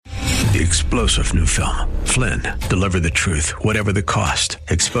the explosive new film, Flynn, Deliver the Truth, Whatever the Cost,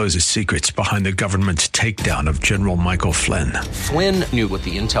 exposes secrets behind the government's takedown of General Michael Flynn. Flynn knew what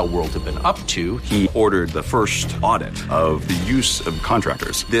the intel world had been up to. He ordered the first audit of the use of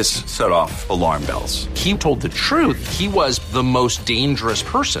contractors. This set off alarm bells. He told the truth. He was the most dangerous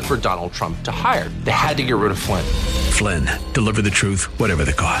person for Donald Trump to hire. They had to get rid of Flynn. Flynn, Deliver the Truth, Whatever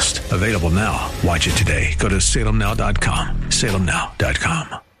the Cost. Available now. Watch it today. Go to salemnow.com.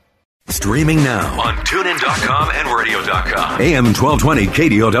 salemnow.com. Streaming now on TuneIn.com and Radio.com. AM 1220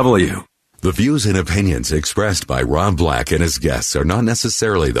 KDOW. The views and opinions expressed by Rob Black and his guests are not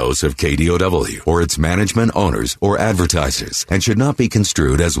necessarily those of KDOW or its management, owners, or advertisers and should not be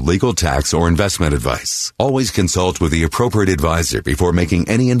construed as legal, tax, or investment advice. Always consult with the appropriate advisor before making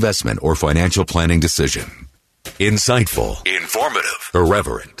any investment or financial planning decision. Insightful, informative,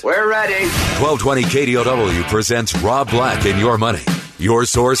 irreverent. We're ready. 1220 KDOW presents Rob Black and Your Money. Your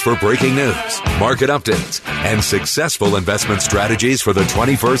source for breaking news, market updates, and successful investment strategies for the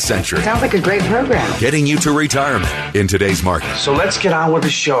 21st century. Sounds like a great program. Getting you to retirement in today's market. So let's get on with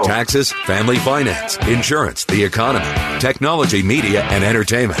the show. Taxes, family finance, insurance, the economy, technology, media, and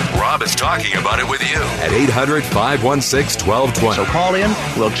entertainment. Rob is talking about it with you at 800-516-1220. So call in,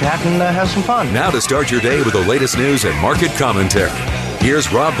 we'll chat and have some fun. Now to start your day with the latest news and market commentary.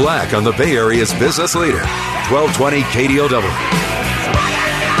 Here's Rob Black on the Bay Area's business leader, 1220 KDOW.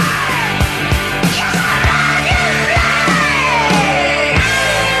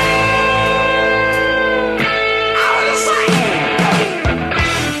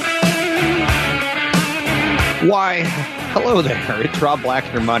 Why, hello there. It's Rob Black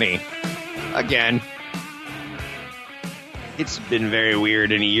and Your Money. Again, it's been very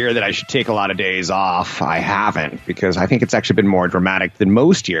weird in a year that I should take a lot of days off. I haven't, because I think it's actually been more dramatic than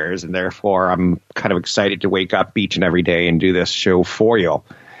most years, and therefore I'm kind of excited to wake up each and every day and do this show for you.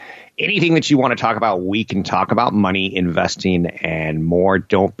 Anything that you want to talk about, we can talk about: money, investing, and more.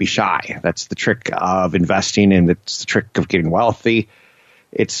 Don't be shy. That's the trick of investing, and it's the trick of getting wealthy.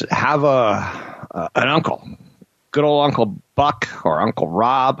 It's have an uncle. Good old Uncle Buck or Uncle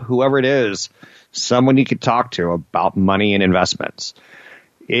Rob, whoever it is, someone you could talk to about money and investments.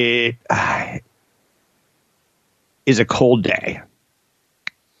 It is a cold day.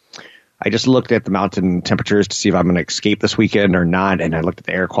 I just looked at the mountain temperatures to see if I'm going to escape this weekend or not, and I looked at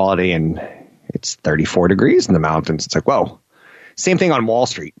the air quality, and it's 34 degrees in the mountains. It's like, whoa. Same thing on Wall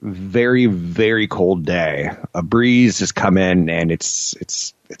Street. Very, very cold day. A breeze has come in, and it's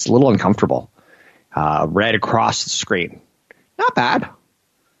a little uncomfortable. Red across the screen. Not bad.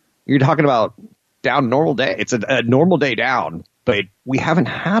 You're talking about down normal day. It's a normal day down, but we haven't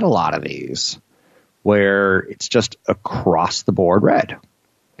had a lot of these where it's just across the board red.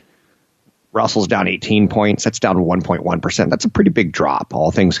 Russell's down 18 points. That's down 1.1%. That's a pretty big drop,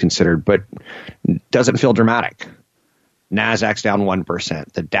 all things considered, but doesn't feel dramatic. NASDAQ's down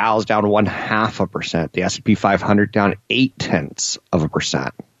 1%. The Dow's down 0.5%. The S&P 500 down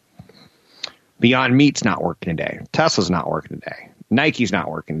 0.8%. Beyond Meat's not working today. Tesla's not working today. Nike's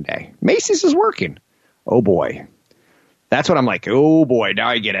not working today. Macy's is working. Oh boy. That's what I'm like. Oh boy, now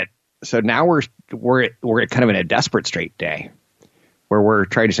I get it. So now we're kind of in a desperate straight day where we're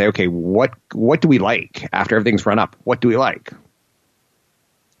trying to say, okay, what do we like after everything's run up? What do we like?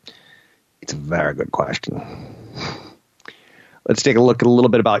 It's a very good question. Let's take a look at a little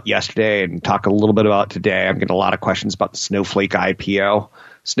bit about yesterday and talk a little bit about today. I'm getting a lot of questions about the Snowflake IPO.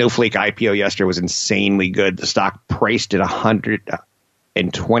 Snowflake IPO yesterday was insanely good. The stock priced at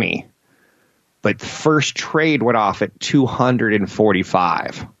 120, but the first trade went off at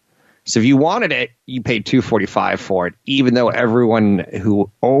 245. So if you wanted it, you paid 245 for it, even though everyone who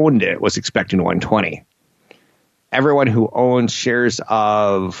owned it was expecting 120. Everyone who owns shares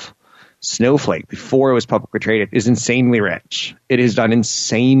of Snowflake before it was publicly traded is insanely rich. It has done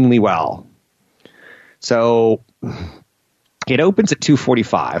insanely well. So it opens at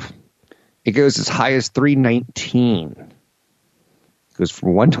 245. It goes as high as 319. It goes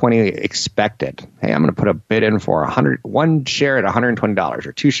from 120 expected. Hey, I'm going to put a bid in for one share at $120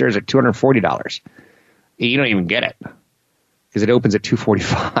 or two shares at $240. You don't even get it because it opens at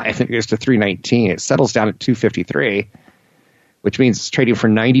 245. It goes to 319. It settles down at 253, which means it's trading for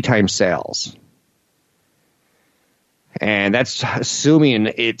 90 times sales. And that's assuming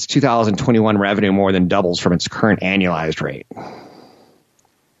its 2021 revenue more than doubles from its current annualized rate.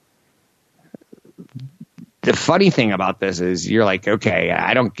 The funny thing about this is you're like, okay,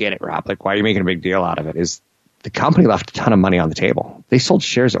 I don't get it, Rob. Like, why are you making a big deal out of it? Is the company left a ton of money on the table. They sold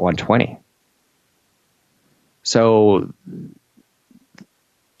shares at 120. So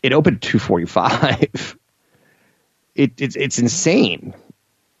it opened 245. It's insane.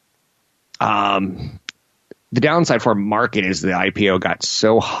 The downside for a market is the IPO got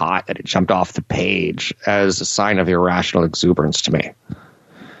so hot that it jumped off the page as a sign of irrational exuberance to me.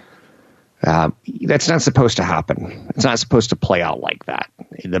 That's not supposed to happen. It's not supposed to play out like that.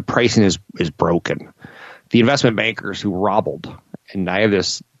 The pricing is broken. The investment bankers who robbled, and I have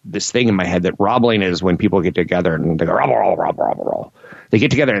this thing in my head that robbling is when people get together and they go robble. They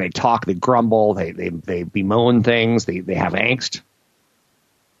get together and they talk, they grumble, they bemoan things, they have angst.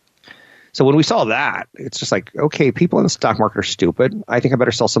 So when we saw that, it's just like, okay, people in the stock market are stupid. I think I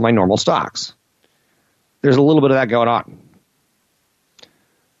better sell some of my normal stocks. There's a little bit of that going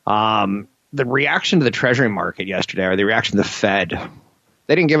on. The reaction to the Treasury market yesterday, or the reaction to the Fed,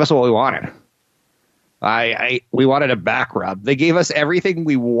 they didn't give us what we wanted. We wanted a back rub. They gave us everything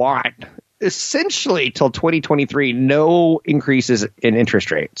we want, essentially till 2023. No increases in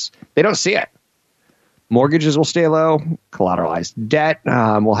interest rates. They don't see it. Mortgages will stay low. Collateralized debt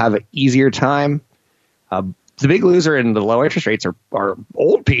will have an easier time. The big loser in the low interest rates are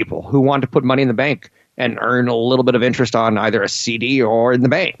old people who want to put money in the bank and earn a little bit of interest on either a CD or in the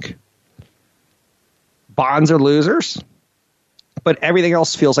bank. Bonds are losers, but everything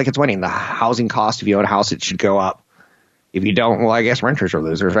else feels like it's winning. The housing cost, if you own a house, it should go up. If you don't, well, I guess renters are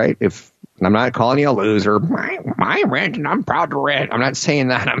losers, right? I'm not calling you a loser. My rent, and I'm proud to rent. I'm not saying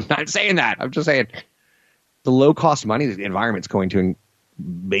that. I'm just saying the low-cost money environment is going to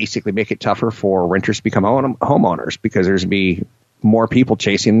basically make it tougher for renters to become homeowners because there's going to be more people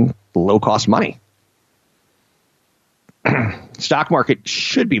chasing low-cost money. Stock market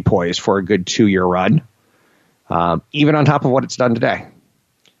should be poised for a good 2-year run, even on top of what it's done today,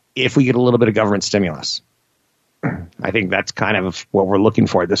 if we get a little bit of government stimulus. I think that's kind of what we're looking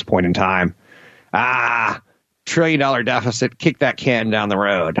for at this point in time. $1 trillion deficit, kick that can down the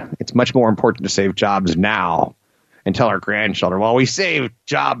road. It's much more important to save jobs now and tell our grandchildren, well, we saved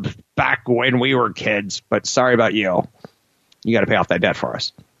jobs back when we were kids, but sorry about you. You got to pay off that debt for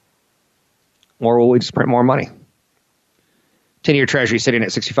us. Or will we just print more money? 10-year Treasury sitting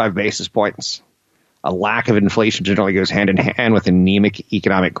at 65 basis points. A lack of inflation generally goes hand in hand with anemic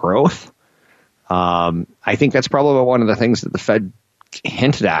economic growth. I think that's probably one of the things that the Fed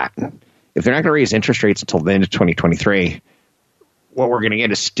hinted at. If they're not going to raise interest rates until the end of 2023, what we're going to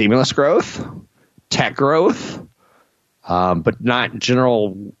get is stimulus growth, tech growth, but not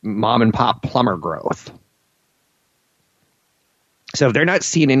general mom and pop plumber growth. So if they're not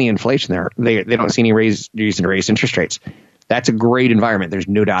seeing any inflation there, they don't see any reason to raise interest rates. That's a great environment. There's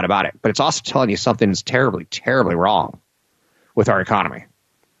no doubt about it. But it's also telling you something is terribly, terribly wrong with our economy.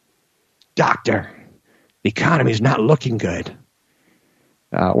 Doctor, the economy is not looking good.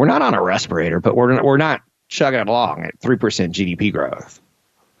 We're not on a respirator, but we're not chugging along at 3% GDP growth.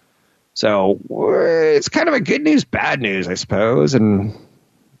 So it's kind of a good news, bad news, I suppose, and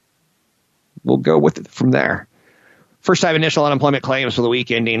we'll go with it from there. First time initial unemployment claims for the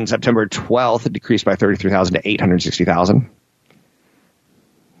week ending September 12th, it decreased by 33,000 to 860,000.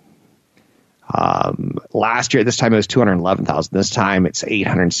 Last year, this time it was 211,000. This time it's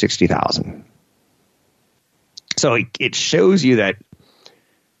 860,000. So it shows you that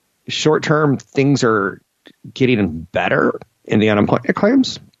short-term things are getting better in the unemployment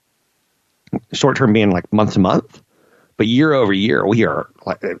claims. Short-term being like month to month, but year over year, we are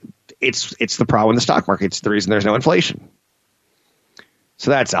like, it's the problem in the stock market. It's the reason there's no inflation.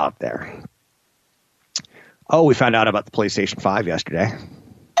 So that's out there. Oh, we found out about the PlayStation 5 yesterday.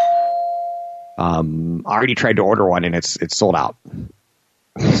 I already tried to order one and it's sold out.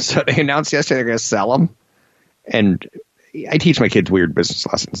 So they announced yesterday they're going to sell them. And I teach my kids weird business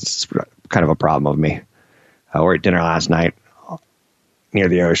lessons. It's kind of a problem of me. We're at dinner last night near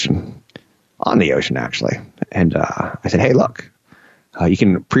the ocean, on the ocean actually. And I said, hey, look, you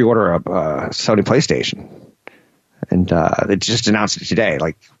can pre-order a Sony PlayStation. And they just announced it today,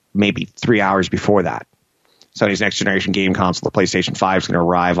 like maybe 3 hours before that. Sony's next generation game console, the PlayStation 5, is going to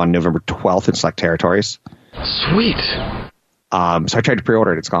arrive on November 12th in select territories. Sweet. So I tried to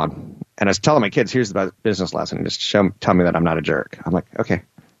pre-order it. It's gone. And I was telling my kids, here's the business lesson. Just tell me that I'm not a jerk. I'm like, okay,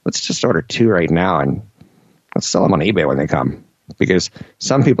 let's just order 2 right now and let's sell them on eBay when they come. Because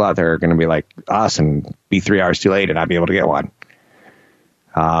some people out there are going to be like us and be 3 hours too late and not be able to get one.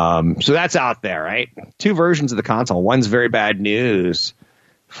 So that's out there, right? 2 versions of the console. One's very bad news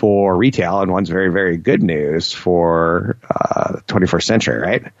for retail, and one's very, very good news for the 21st century,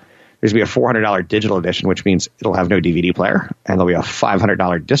 right? There's going to be a $400 digital edition, which means it'll have no DVD player, and there'll be a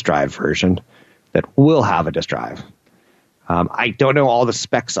 $500 disk drive version that will have a disk drive. I don't know all the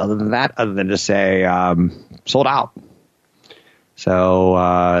specs other than that, other than to say sold out. So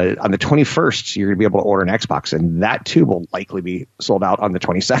on the 21st, you're going to be able to order an Xbox, and that too will likely be sold out on the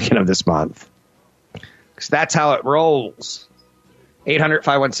 22nd of this month. Because that's how it rolls.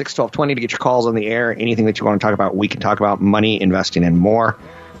 800-516-1220 to get your calls on the air. Anything that you want to talk about, we can talk about money, investing, and more.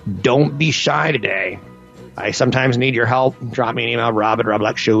 Don't be shy today. I sometimes need your help. Drop me an email,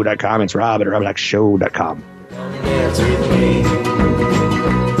 rob@robblackshow.com. It's rob@robblackshow.com.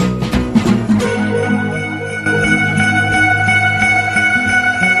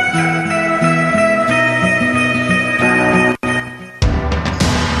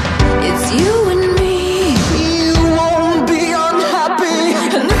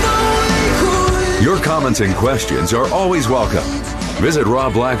 Comments and questions are always welcome. Visit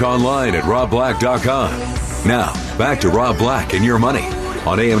Rob Black online at robblack.com. Now, back to Rob Black and Your Money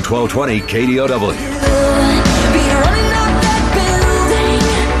on AM 1220 KDOW.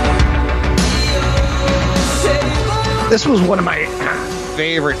 This was one of my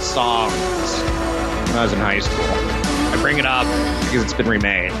favorite songs when I was in high school. I bring it up because it's been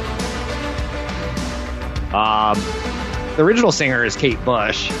remade. The original singer is Kate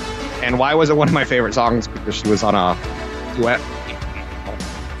Bush. And why was it one of my favorite songs? Because she was on a duet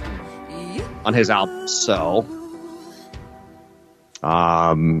on his album. So,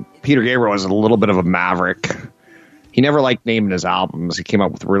 Peter Gabriel was a little bit of a maverick. He never liked naming his albums. He came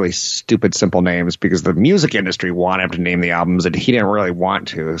up with really stupid, simple names because the music industry wanted him to name the albums, and he didn't really want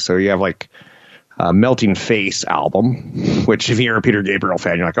to. So you have like a Melting Face album, which if you're a Peter Gabriel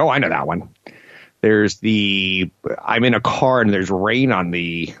fan, you're like, oh, I know that one. There's the I'm in a car and there's rain on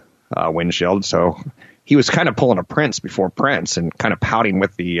the windshield. So he was kind of pulling a Prince before Prince and kind of pouting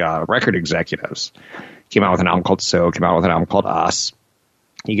with the record executives. Came out with an album called So, came out with an album called Us.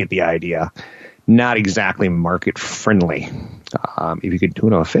 You get the idea. Not exactly market friendly. If you could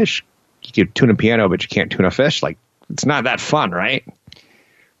tune a fish, you could tune a piano, but you can't tune a fish. Like, it's not that fun, right?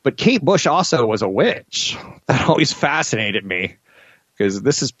 But Kate Bush also was a witch. That always fascinated me because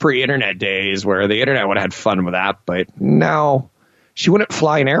this is pre-internet days where the internet would have had fun with that, but no. She wouldn't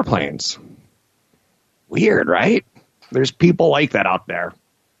fly in airplanes. Weird, right? There's people like that out there.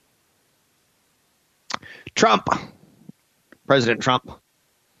 Trump, President Trump,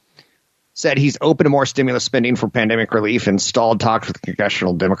 said he's open to more stimulus spending for pandemic relief and stalled talks with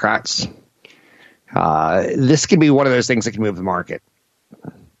congressional Democrats. This could be one of those things that can move the market.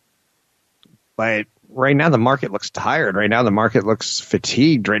 But right now the market looks tired. Right now the market looks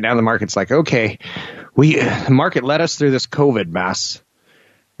fatigued. Right now the market's like, okay, the market led us through this COVID mess.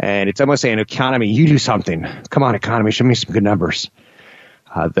 And it's almost saying, economy, you do something. Come on, economy, show me some good numbers.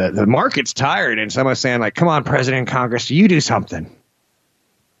 The market's tired, and it's almost saying, like, come on, President, Congress, you do something.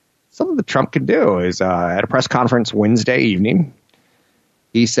 Something that Trump could do is at a press conference Wednesday evening,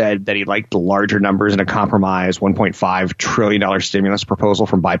 he said that he liked the larger numbers in a compromise $1.5 trillion stimulus proposal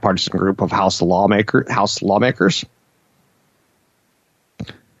from bipartisan group of House lawmakers.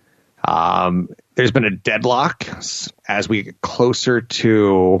 There's been a deadlock as we get closer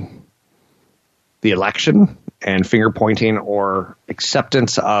to the election, and finger pointing or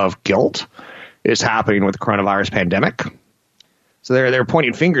acceptance of guilt is happening with the coronavirus pandemic. So they're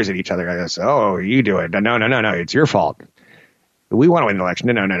pointing fingers at each other. I guess, oh, you do it. No, it's your fault. We want to win the election.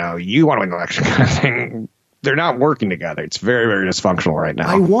 No, you want to win the election kind of thing. They're not working together. It's very, very dysfunctional right now.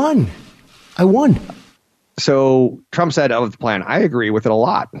 I won. So Trump said of the plan, I agree with it a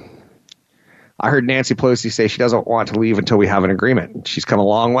lot. I heard Nancy Pelosi say she doesn't want to leave until we have an agreement. She's come a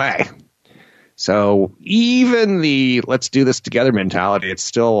long way. So even the let's do this together mentality, it's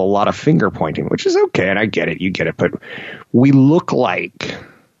still a lot of finger pointing, which is okay. And I get it. You get it. But we look like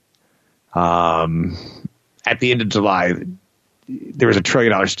at the end of July, there was $1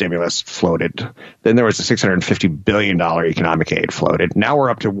 trillion stimulus floated. Then there was a $650 billion economic aid floated. Now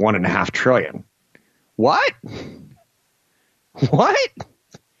we're up to $1.5 trillion. What?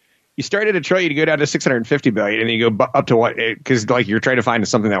 You started $1 trillion, you go down to $650 billion, and then you go up to what? Because like you're trying to find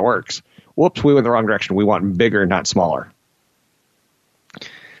something that works. Whoops, we went the wrong direction. We want bigger, not smaller.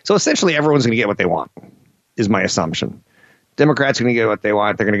 So essentially, everyone's going to get what they want, is my assumption. Democrats are going to get what they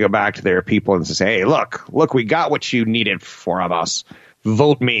want. They're going to go back to their people and say, hey, look, we got what you needed from us.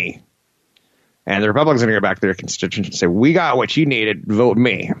 Vote me. And the Republicans are going to go back to their constituents and say, we got what you needed. Vote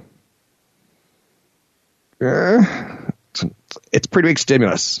me. It's pretty big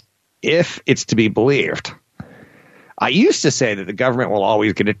stimulus, if it's to be believed. I used to say that the government will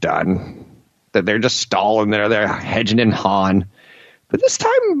always get it done, that they're just stalling there, they're hedging and hawing. But this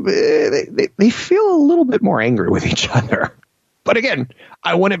time, they feel a little bit more angry with each other. But again,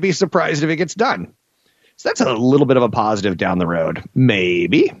 I wouldn't be surprised if it gets done. So that's a little bit of a positive down the road.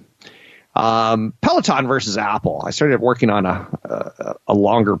 Maybe. Peloton versus Apple. I started working on a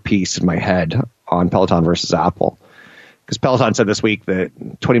longer piece in my head on Peloton versus Apple, because Peloton said this week that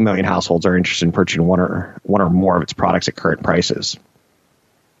 20 million households are interested in purchasing one or more of its products at current prices.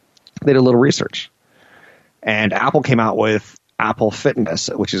 They did a little research, and Apple came out with Apple Fitness,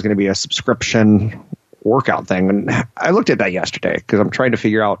 which is going to be a subscription workout thing. And I looked at that yesterday because I'm trying to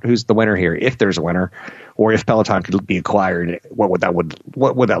figure out who's the winner here, if there's a winner, or if Peloton could be acquired. What would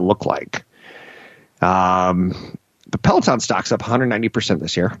that look like? The Peloton stock's up 190%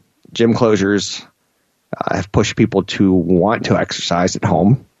 this year. Gym closures have pushed people to want to exercise at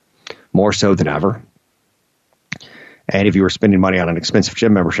home more so than ever. And if you were spending money on an expensive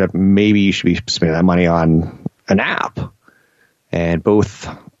gym membership, maybe you should be spending that money on an app. And both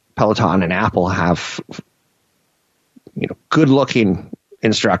Peloton and Apple have, good-looking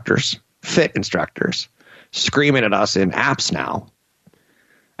instructors, fit instructors, screaming at us in apps now.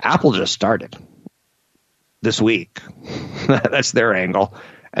 Apple just started this week. That's their angle.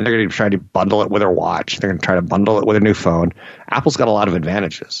 And they're going to try to bundle it with their watch. They're going to try to bundle it with a new phone. Apple's got a lot of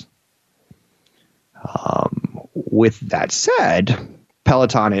advantages. With that said,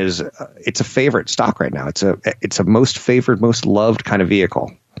 Peloton it's a favorite stock right now. It's a most favored, most loved kind of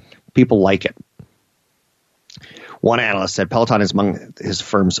vehicle. People like it. One analyst said Peloton is among his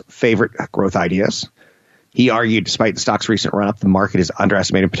firm's favorite growth ideas. He argued, despite the stock's recent run-up, the market is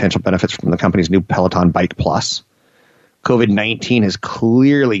underestimating potential benefits from the company's new Peloton Bike Plus. COVID-19 has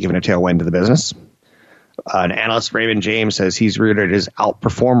clearly given a tailwind to the business. An analyst, Raymond James, says he's rooted his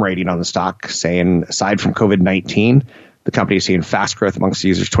outperform rating on the stock, saying aside from COVID-19, the company is seeing fast growth amongst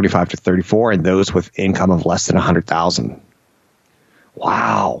users 25 to 34 and those with income of less than $100,000.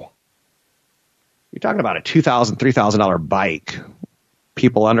 Wow. You're talking about a $2,000, $3,000 bike.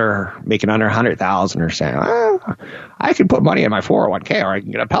 People making under $100,000 are saying, I can put money in my 401k, or I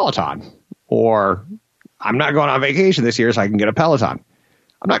can get a Peloton. Or I'm not going on vacation this year, so I can get a Peloton.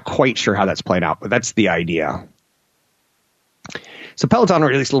 I'm not quite sure how that's played out, but that's the idea. So Peloton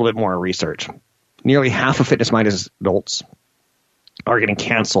released a little bit more research. Nearly half of fitness-minded adults are going to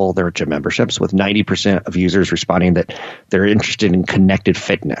cancel their gym memberships, with 90% of users responding that they're interested in connected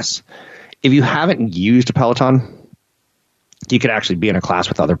fitness. If you haven't used a Peloton, you could actually be in a class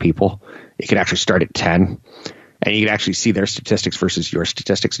with other people. You could actually start at 10, and you could actually see their statistics versus your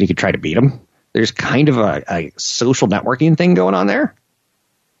statistics, and you could try to beat them. There's kind of a social networking thing going on there.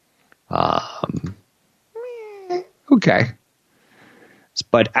 Okay.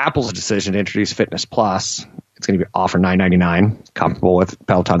 But Apple's decision to introduce Fitness Plus, it's going to be offered $9.99, comparable with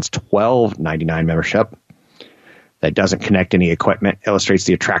Peloton's $12.99 membership that doesn't connect any equipment, illustrates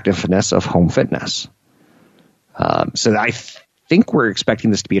the attractiveness of home fitness. So I think we're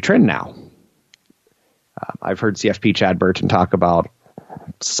expecting this to be a trend now. I've heard CFP Chad Burton talk about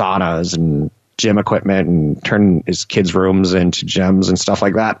saunas and gym equipment and turn his kids' rooms into gyms and stuff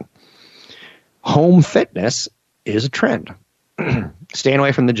like that. Home fitness is a trend. Staying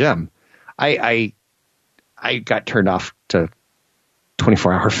away from the gym. I got turned off to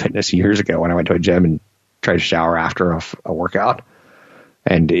 24-hour fitness years ago when I went to a gym and tried to shower after a workout.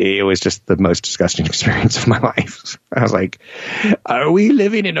 And it was just the most disgusting experience of my life. I was like, are we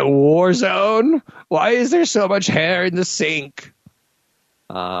living in a war zone? Why is there so much hair in the sink?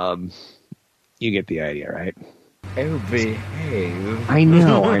 You get the idea, right? Oh, behave. I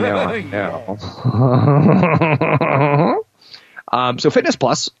know. So Fitness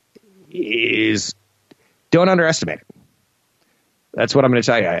Plus don't underestimate it. That's what I'm going to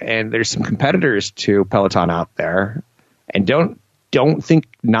tell you. And there's some competitors to Peloton out there, and don't think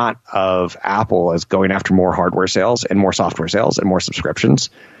not of Apple as going after more hardware sales and more software sales and more subscriptions,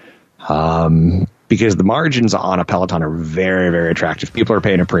 because the margins on a Peloton are very, very attractive. People are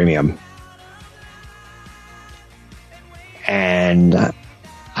paying a premium. And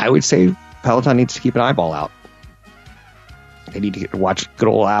I would say Peloton needs to keep an eyeball out. They need to watch good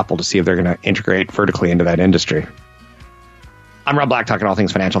old Apple to see if they're going to integrate vertically into that industry. I'm Rob Black, talking all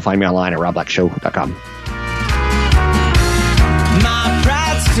things financial. Find me online at robblackshow.com. My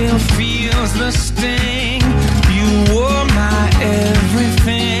pride still feels the sting. You were my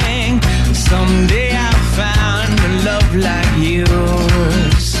everything. Someday I'll find a love like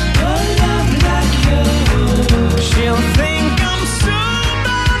yours. A love like yours. She'll think I'm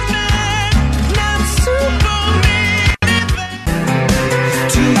Superman, not Superman.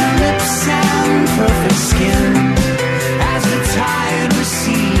 To your lips and perfect skin, as the tide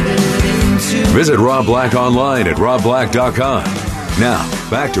receded into. Visit Rob Black online at robblack.com. Now,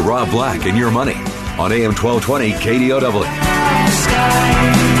 back to Rob Black and Your Money on AM 1220 KDOW.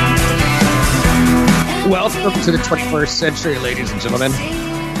 Welcome to the 21st century, ladies and gentlemen.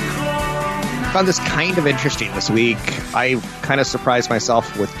 Found this kind of interesting this week. I kind of surprised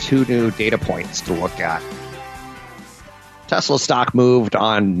myself with 2 new data points to look at. Tesla stock moved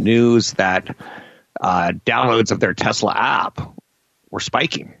on news that downloads of their Tesla app were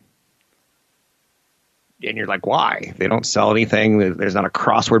spiking. And you're like, why? They don't sell anything. There's not a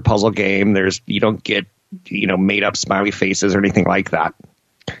crossword puzzle game. You don't get, made up smiley faces or anything like that.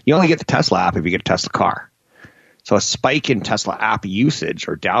 You only get the Tesla app if you get a Tesla car. So a spike in Tesla app usage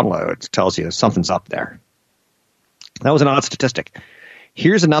or downloads tells you something's up there. That was an odd statistic.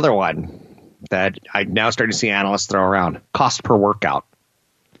 Here's another one that I'm now starting to see analysts throw around. Cost per workout.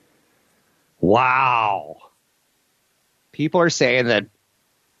 Wow. People are saying that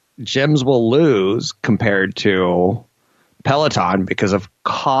gyms will lose compared to Peloton because of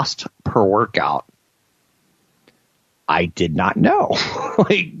cost per workout. I did not know.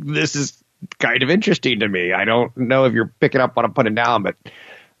 This is kind of interesting to me. I don't know if you're picking up what I'm putting down, but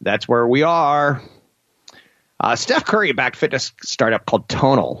that's where we are. Steph Curry backed fitness startup called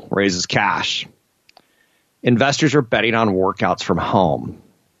Tonal raises cash. Investors are betting on workouts from home.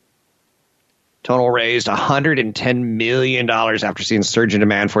 Tonal raised $110 million after seeing surge in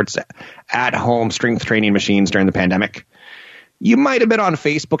demand for its at-home strength training machines during the pandemic. You might have been on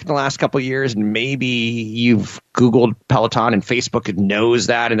Facebook in the last couple of years, and maybe you've Googled Peloton, and Facebook knows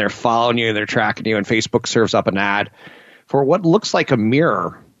that, and they're following you, they're tracking you, and Facebook serves up an ad for what looks like a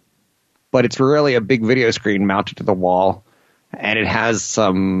mirror, but it's really a big video screen mounted to the wall, and it has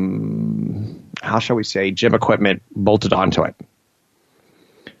some, how shall we say, gym equipment bolted onto it.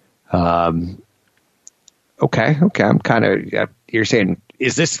 Okay. I'm kind of, you're saying,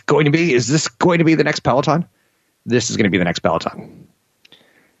 is this going to be the next Peloton? This is going to be the next Peloton.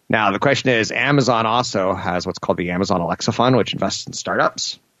 Now, the question is, Amazon also has what's called the Amazon Alexa Fund, which invests in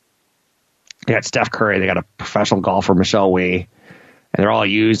startups. They got Steph Curry. They got a professional golfer, Michelle Wie, and they're all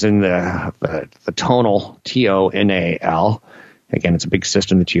using the Tonal, Tonal. Again, it's a big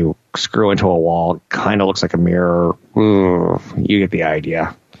system that you screw into a wall. It kind of looks like a mirror. Ooh, you get the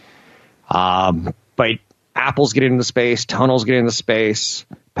idea. But Apple's getting into space. Tonal's getting into space.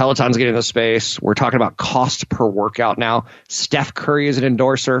 Peloton's getting into space. We're talking about cost per workout now. Steph Curry is an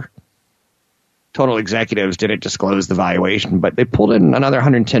endorser. Tonal executives didn't disclose the valuation, but they pulled in another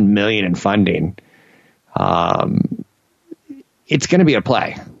 $110 million in funding. It's going to be a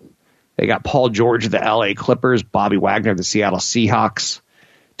play. They got Paul George of the LA Clippers, Bobby Wagner of the Seattle Seahawks,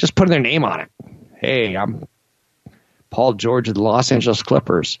 just putting their name on it. Hey, I'm Paul George of the Los Angeles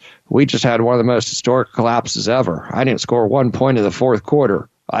Clippers. We just had one of the most historic collapses ever. I didn't score 1 point in the fourth quarter.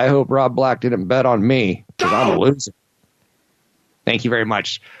 I hope Rob Black didn't bet on me because I'm a loser. Thank you very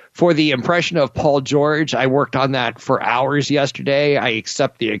much for the impression of Paul George. I worked on that for hours yesterday. I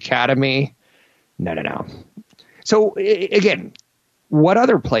accept the Academy. No. So, again, what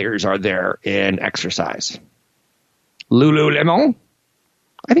other players are there in exercise? Lululemon?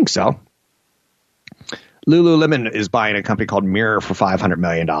 I think so. Lululemon is buying a company called Mirror for $500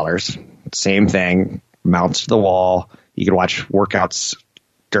 million. Same thing, mounts to the wall. You can watch workouts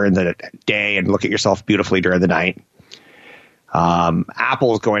during the day and look at yourself beautifully during the night.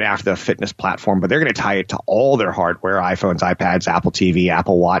 Apple is going after the fitness platform, but they're going to tie it to all their hardware, iPhones, iPads, Apple TV,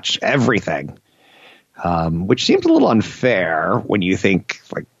 Apple Watch, everything, which seems a little unfair when you think,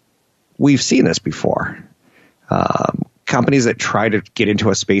 like, we've seen this before. Companies that try to get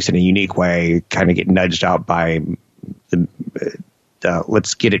into a space in a unique way kind of get nudged out by the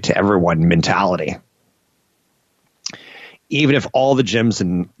let's get it to everyone mentality. Even if all the gyms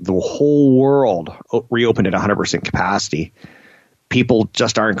in the whole world reopened at 100% capacity, people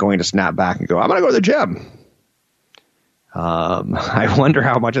just aren't going to snap back and go, I'm going to go to the gym. I wonder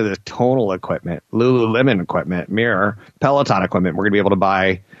how much of the Tonal equipment, Lululemon equipment, Mirror, Peloton equipment we're going to be able to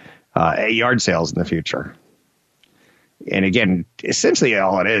buy at yard sales in the future. And again, essentially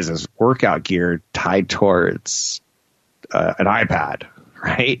all it is workout gear tied towards an iPad,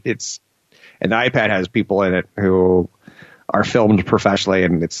 right? And the iPad has people in it who are filmed professionally,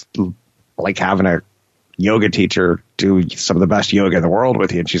 and it's like having a yoga teacher do some of the best yoga in the world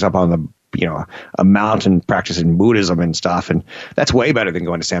with you, and she's up on a mountain practicing Buddhism and stuff, and that's way better than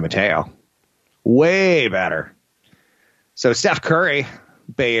going to San Mateo. Way better. So Steph Curry,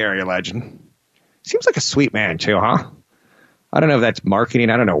 Bay Area legend, seems like a sweet man too, huh? I don't know if that's marketing.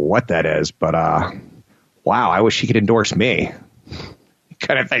 I don't know what that is, but wow, I wish he could endorse me,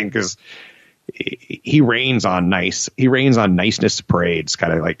 kind of thing, because he reigns on niceness parades,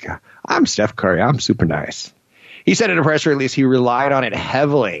 kind of like, I'm Steph Curry, I'm super nice. He said in a press release he relied on it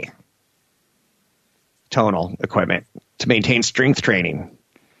heavily, Tonal equipment, to maintain strength training.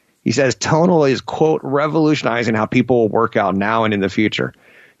 He says Tonal is, quote, revolutionizing how people will work out now and in the future.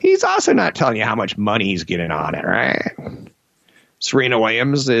 he's also not telling you how much money he's getting on it, right? Serena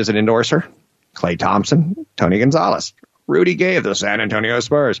Williams is an endorser. Klay Thompson, Tony Gonzalez, Rudy Gay of the San Antonio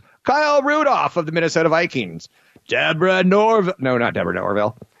Spurs, Kyle Rudolph of the Minnesota Vikings, Deborah Norville. No, not Deborah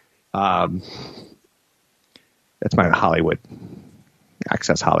Norville. That's my Hollywood,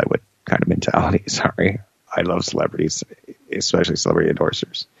 Access Hollywood kind of mentality. Sorry. I love celebrities, especially celebrity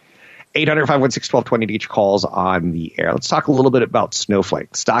endorsers. 800-516-1220 to get your calls on the air. Let's talk a little bit about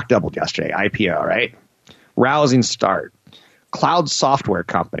Snowflake. Stock doubled yesterday. IPO, right? Rousing start. Cloud software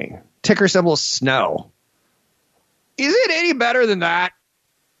company. Ticker symbol SNOW. Is it any better than that?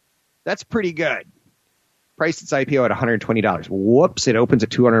 That's pretty good. Priced its IPO at $120. Whoops, it opens at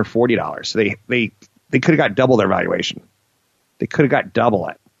 $240. So they could have got double their valuation. They could have got double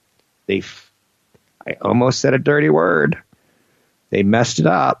it. I almost said a dirty word. They messed it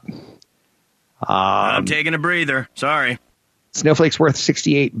up. I'm taking a breather. Sorry. Snowflake's worth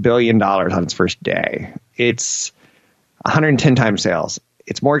 $68 billion on its first day. It's 110 times sales.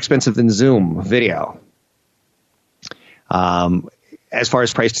 It's more expensive than Zoom video. As far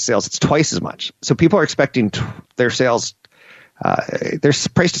as price to sales, it's twice as much. So people are expecting their sales, their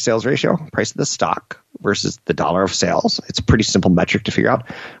price to sales ratio, price of the stock versus the dollar of sales. It's a pretty simple metric to figure out.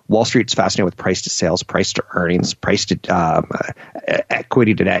 Wall Street's fascinated with price to sales, price to earnings, price to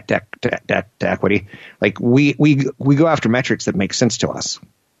equity to debt to equity. Like we go after metrics that make sense to us.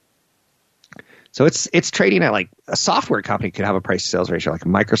 So it's trading at like a software company could have a price to sales ratio, like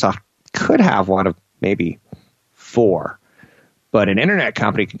Microsoft could have one of maybe 4, but an internet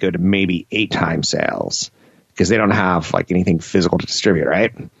company could go to maybe 8 times sales because they don't have like anything physical to distribute,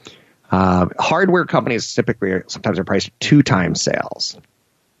 right? Hardware companies typically sometimes are priced at 2 times sales.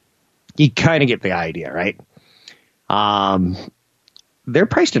 You kind of get the idea, right? They're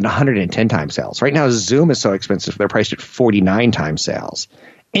priced at 110 times sales. Right now, Zoom is so expensive, they're priced at 49 times sales.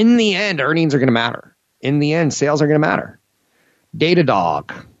 In the end, earnings are going to matter. In the end, sales are going to matter.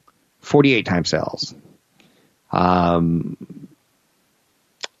 Datadog, 48 times sales.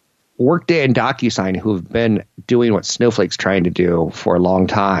 Workday and DocuSign, who have been doing what Snowflake's trying to do for a long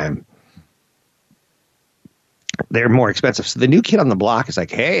time, they're more expensive. So the new kid on the block is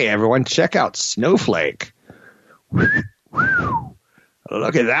like, hey, everyone, check out Snowflake. Look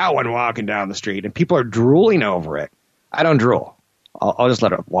at that one walking down the street. And people are drooling over it. I don't drool. I'll just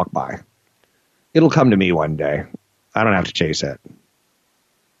let it walk by. It'll come to me one day. I don't have to chase it.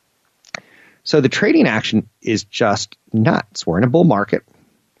 So the trading action is just nuts. We're in a bull market,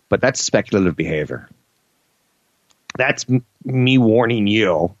 but that's speculative behavior. That's me warning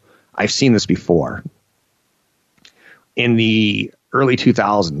you. I've seen this before. In the early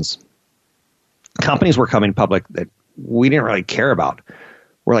 2000s, companies were coming public that we didn't really care about.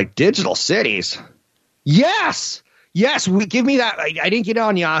 We're like, digital cities. Yes, give me that. I didn't get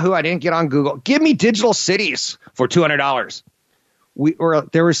on Yahoo. I didn't get on Google. Give me digital cities for $200.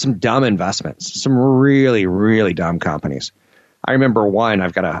 There were some dumb investments, some really, really dumb companies. I remember one.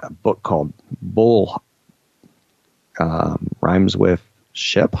 I've got a book called Bull, rhymes with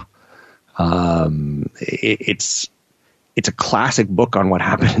ship. It's a classic book on what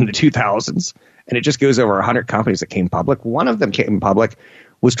happened in the 2000s, and it just goes over 100 companies that came public. One of them came public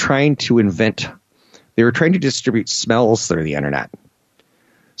was trying to invent. They were trying to distribute smells through the internet.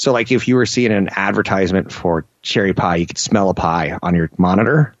 So like if you were seeing an advertisement for cherry pie, you could smell a pie on your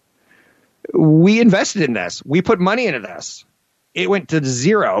monitor. We invested in this. We put money into this. It went to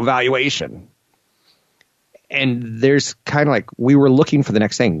 0 valuation. And there's kind of like, we were looking for the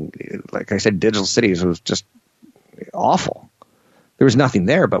next thing. Like I said, digital cities was just awful. There was nothing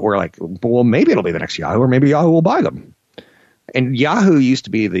there, but we're like, well, maybe it'll be the next Yahoo, or maybe Yahoo will buy them. And Yahoo used to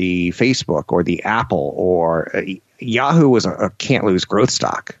be the Facebook or the Apple, or Yahoo was a can't-lose growth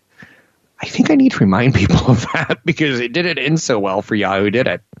stock. I think I need to remind people of that because it didn't end so well for Yahoo, did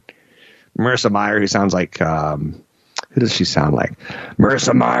it? Marissa Mayer, who sounds like, who does she sound like?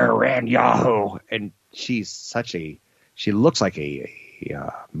 Marissa Mayer ran Yahoo, and she looks like a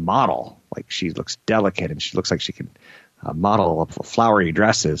model. Like she looks delicate, and she looks like she can model flowery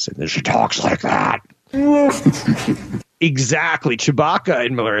dresses, and then she talks like that. Exactly. Chewbacca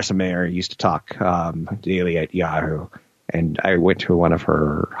and Marissa Mayer used to talk daily at Yahoo, and I went to one of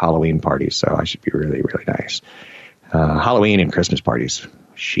her Halloween parties, so I should be really, really nice. Halloween and Christmas parties.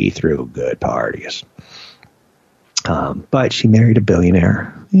 She threw good parties. But she married a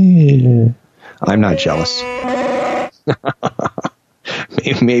billionaire. Yeah. I'm not jealous.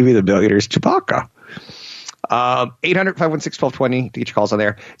 Maybe the billionaire's Chewbacca. 800-516-1220 to get your calls on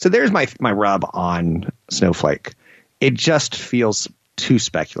there. So there's my rub on Snowflake. It just feels too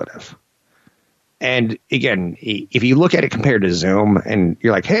speculative. And again, if you look at it compared to Zoom and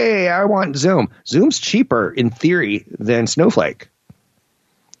you're like, hey, I want Zoom. Zoom's cheaper in theory than Snowflake.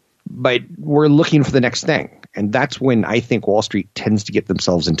 But we're looking for the next thing. And that's when I think Wall Street tends to get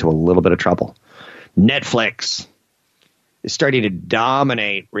themselves into a little bit of trouble. Netflix is starting to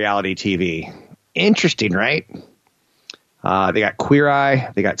dominate reality TV. Interesting, right? They got Queer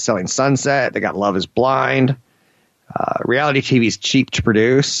Eye. They got Selling Sunset. They got Love is Blind. Reality TV is cheap to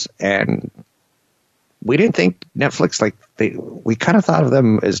produce, and we didn't think Netflix, we kind of thought of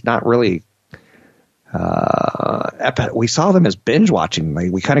them as not really, we saw them as binge watching.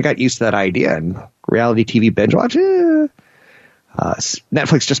 We kind of got used to that idea, and reality TV binge watch,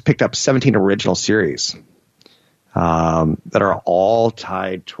 Netflix just picked up 17 original series that are all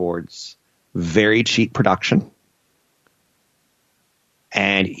tied towards very cheap production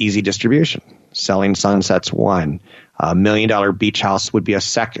and easy distribution. Selling Sunset's one. $1 Million Beach House would be a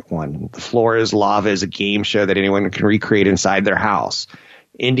second one. The Floor is Lava is a game show that anyone can recreate inside their house.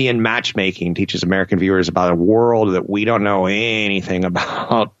 Indian Matchmaking teaches American viewers about a world that we don't know anything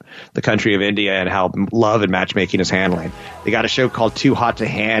about, the country of India and how love and matchmaking is handling. They got a show called Too Hot to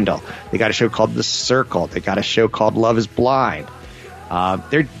Handle. They got a show called The Circle. They got a show called Love is Blind.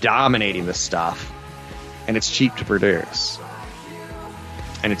 They're dominating this stuff, and it's cheap to produce.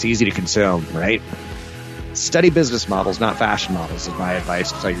 And it's easy to consume, right? Study business models, not fashion models, is my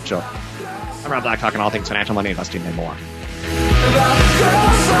advice to tell your children. I'm Rob Black, talking all things financial, money, investing, and more.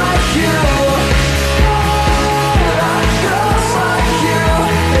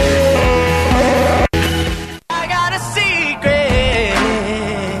 I got a secret.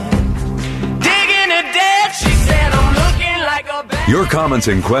 Digging a ditch. She said I'm looking like a bad. Your comments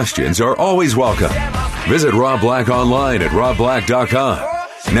and questions are always welcome. Visit Rob Black online at robblack.com.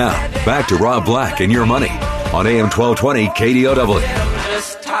 Now, back to Rob Black and Your Money on AM 1220 KDOW.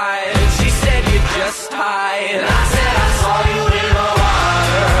 Just tired. She said you're just tired. I said I saw you in the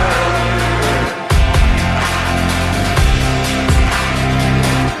water.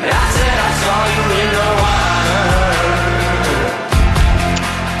 I said I saw you in the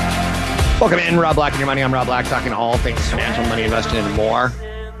water. Welcome in, Rob Black and Your Money. I'm Rob Black, talking all things financial, money, investing, and more.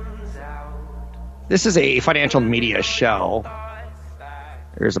 This is a financial media show.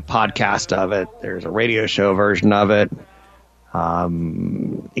 There's a podcast of it. There's a radio show version of it.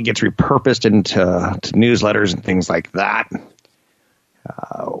 It gets repurposed into newsletters and things like that.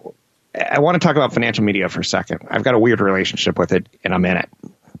 I want to talk about financial media for a second. I've got a weird relationship with it, and I'm in it.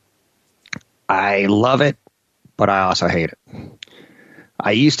 I love it, but I also hate it.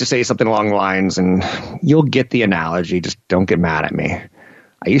 I used to say something along the lines, and you'll get the analogy, just don't get mad at me.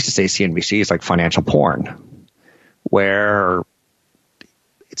 I used to say CNBC is like financial porn, where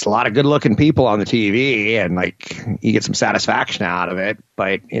it's a lot of good-looking people on the TV, and you get some satisfaction out of it.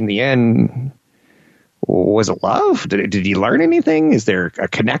 But in the end, was it love? Did you learn anything? Is there a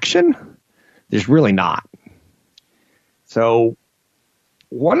connection? There's really not. So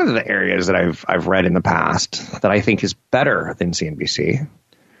one of the areas that I've read in the past that I think is better than CNBC,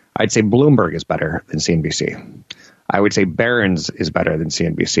 I'd say Bloomberg is better than CNBC. I would say Barron's is better than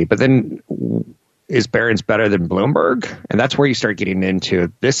CNBC. But then, is Barron's better than Bloomberg? And that's where you start getting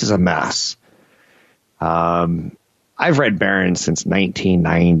into, this is a mess. I've read Barron's since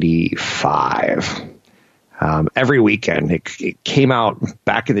 1995. Every weekend. It came out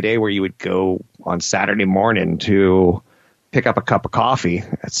back in the day where you would go on Saturday morning to pick up a cup of coffee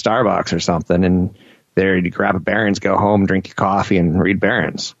at Starbucks or something, and there you'd grab a Barron's, go home, drink your coffee, and read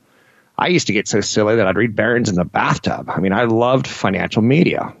Barron's. I used to get so silly that I'd read Barron's in the bathtub. I mean, I loved financial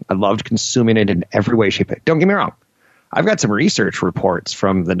media. I loved consuming it in every way, shape, don't get me wrong. I've got some research reports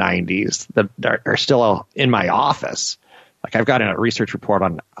from the 90s that are still in my office. I've got a research report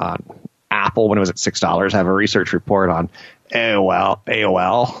on Apple when it was at $6. I have a research report on AOL.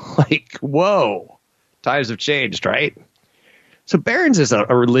 Whoa, times have changed, right? So Barron's is a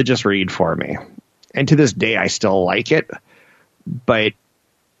religious read for me. And to this day, I still like it. But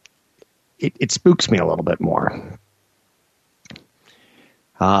it spooks me a little bit more.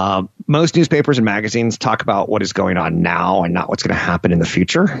 Most newspapers and magazines talk about what is going on now and not what's going to happen in the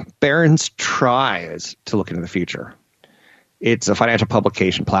future. Barron's tries to look into the future. It's a financial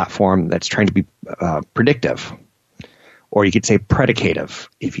publication platform that's trying to be predictive, or you could say predicative,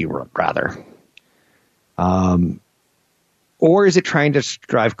 if you would rather. Or is it trying to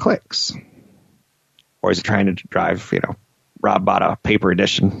drive clicks? Or is it trying to drive, Rob bought a paper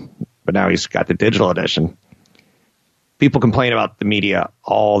edition, but now he's got the digital edition. People complain about the media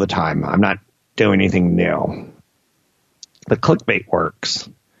all the time. I'm not doing anything new. The clickbait works.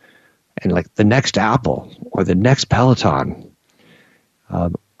 And the next Apple or the next Peloton.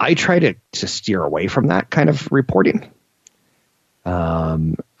 I try to steer away from that kind of reporting.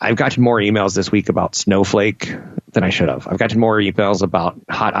 I've gotten more emails this week about Snowflake than I should have. I've gotten more emails about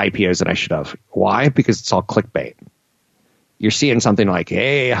hot IPOs than I should have. Why? Because it's all clickbait. You're seeing something like,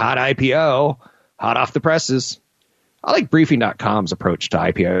 hey, hot IPO, hot off the presses. I like Briefing.com's approach to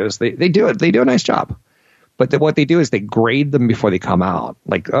IPOs. They do it. They do a nice job. But what they do is they grade them before they come out.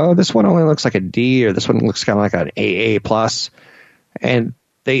 Like, oh, this one only looks like a D, or this one looks kind of like an AA plus. And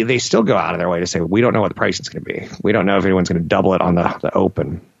they still go out of their way to say, we don't know what the pricing is going to be. We don't know if anyone's going to double it on the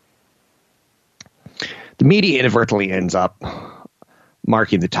open. The media inadvertently ends up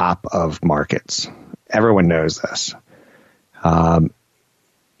marking the top of markets. Everyone knows this.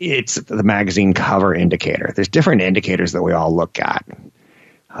 It's the magazine cover indicator. There's different indicators that we all look at,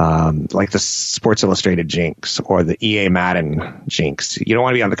 like the Sports Illustrated jinx or the EA Madden jinx. You don't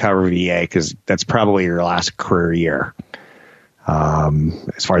want to be on the cover of EA because that's probably your last career year,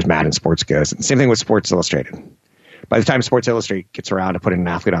 as far as Madden sports goes. And same thing with Sports Illustrated. By the time Sports Illustrated gets around to putting an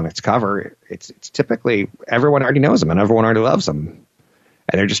athlete on its cover, it's typically everyone already knows them and everyone already loves them.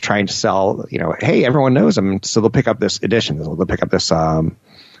 And they're just trying to sell, hey, everyone knows them, so they'll pick up this edition. They'll pick up this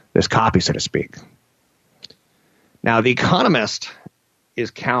this copy, so to speak. Now, The Economist is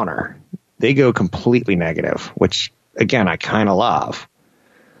counter. They go completely negative, which, again, I kind of love.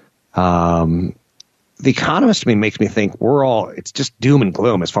 The Economist to me makes me think it's just doom and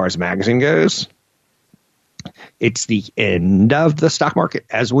gloom as far as the magazine goes. It's the end of the stock market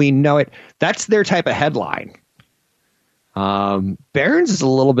as we know it. That's their type of headline. Barron's is a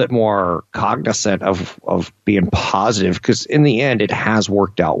little bit more cognizant of being positive because in the end, it has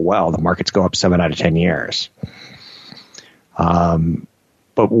worked out well. The markets go up 7 out of 10 years.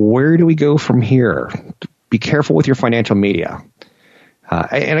 But where do we go from here? Be careful with your financial media.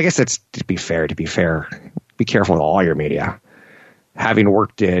 And I guess that's to be fair. Be careful with all your media. Having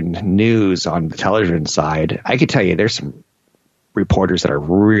worked in news on the television side, I could tell you there's some reporters that are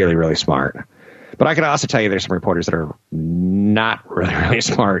really, really smart. But I can also tell you there's some reporters that are not really, really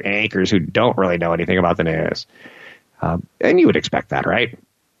smart, anchors who don't really know anything about the news. And you would expect that, right?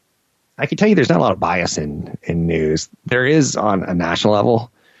 I can tell you there's not a lot of bias in news. There is on a national level,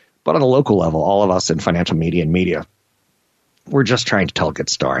 but on a local level, all of us in financial media and media, we're just trying to tell a good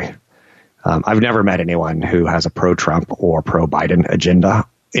story. I've never met anyone who has a pro-Trump or pro-Biden agenda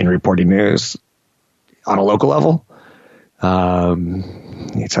in reporting news on a local level.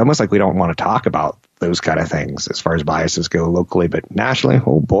 It's almost like we don't want to talk about those kind of things as far as biases go locally, but nationally,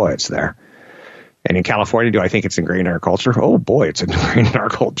 oh boy, it's there. And in California, do I think it's ingrained in our culture? Oh boy, it's ingrained in our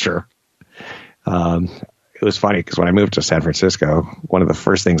culture. It was funny because when I moved to San Francisco, one of the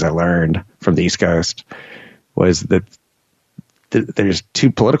first things I learned from the East Coast was that there's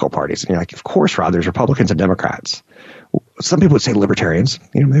two political parties. And you're like, of course, Rod, there's Republicans and Democrats. Some people would say libertarians.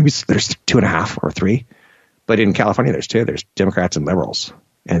 Maybe there's 2.5 or 3. But in California, there's 2. There's Democrats and liberals.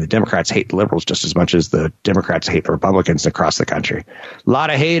 And the Democrats hate the liberals just as much as the Democrats hate the Republicans across the country. A lot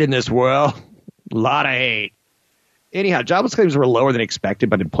of hate in this world. A lot of hate. Anyhow, jobless claims were lower than expected,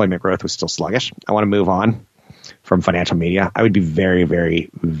 but employment growth was still sluggish. I want to move on from financial media. I would be very, very,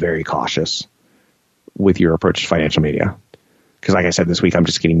 very cautious with your approach to financial media. Because like I said, this week, I'm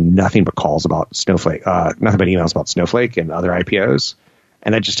just getting nothing but calls about Snowflake, nothing but emails about Snowflake and other IPOs.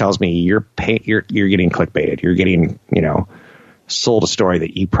 And that just tells me you're getting clickbaited. You're getting, sold a story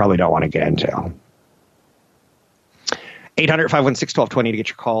that you probably don't want to get into. 800-516-1220 to get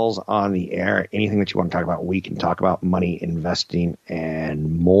your calls on the air. Anything that you want to talk about, we can talk about money, investing,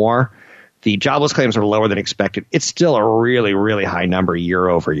 and more. The jobless claims are lower than expected. It's still a really, really high number year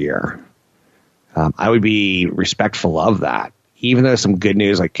over year. I would be respectful of that. Even though some good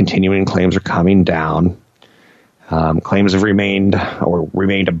news, like continuing claims, are coming down. Claims have remained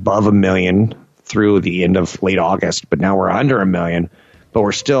above 1 million through the end of late August, but now we're under 1 million. But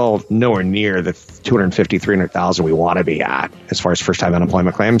we're still nowhere near the 250, 300,000 we want to be at as far as first-time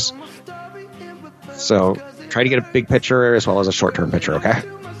unemployment claims. So try to get a big picture as well as a short-term picture, okay?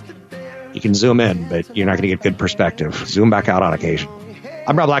 You can zoom in, but you're not going to get good perspective. Zoom back out on occasion.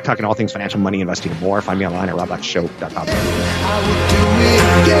 I'm Rob Black, talking all things financial, money, investing, and more. Find me online at robblackshow.com. I would do it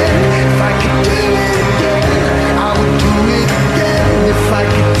again if I could do it again. I would do it again if I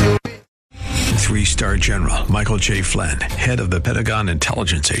could do it. 3-star General Michael J. Flynn, head of the Pentagon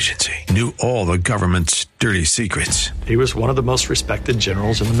Intelligence Agency, knew all the government's dirty secrets. He was one of the most respected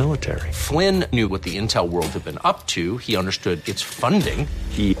generals in the military. Flynn knew what the intel world had been up to. He understood its funding.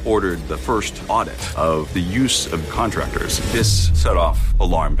 He ordered the first audit of the use of contractors. This set off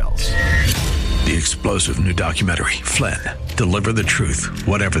alarm bells. The explosive new documentary, Flynn, deliver the truth,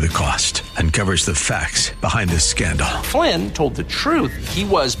 whatever the cost, and covers the facts behind this scandal. Flynn told the truth. He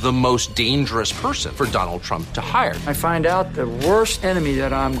was the most dangerous person for Donald Trump to hire. I find out the worst enemy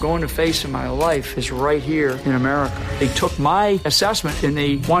that I'm going to face in my life is right here in America. They took my assessment and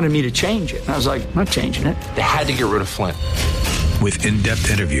they wanted me to change it. And I was like, I'm not changing it. They had to get rid of Flynn. With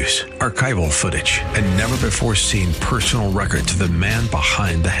in-depth interviews, archival footage, and never-before-seen personal records of the man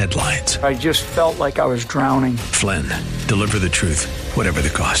behind the headlines. I just felt like I was drowning. Flynn, deliver the truth, whatever the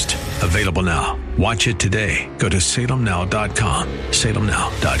cost. Available now. Watch it today. Go to salemnow.com.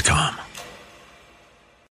 salemnow.com.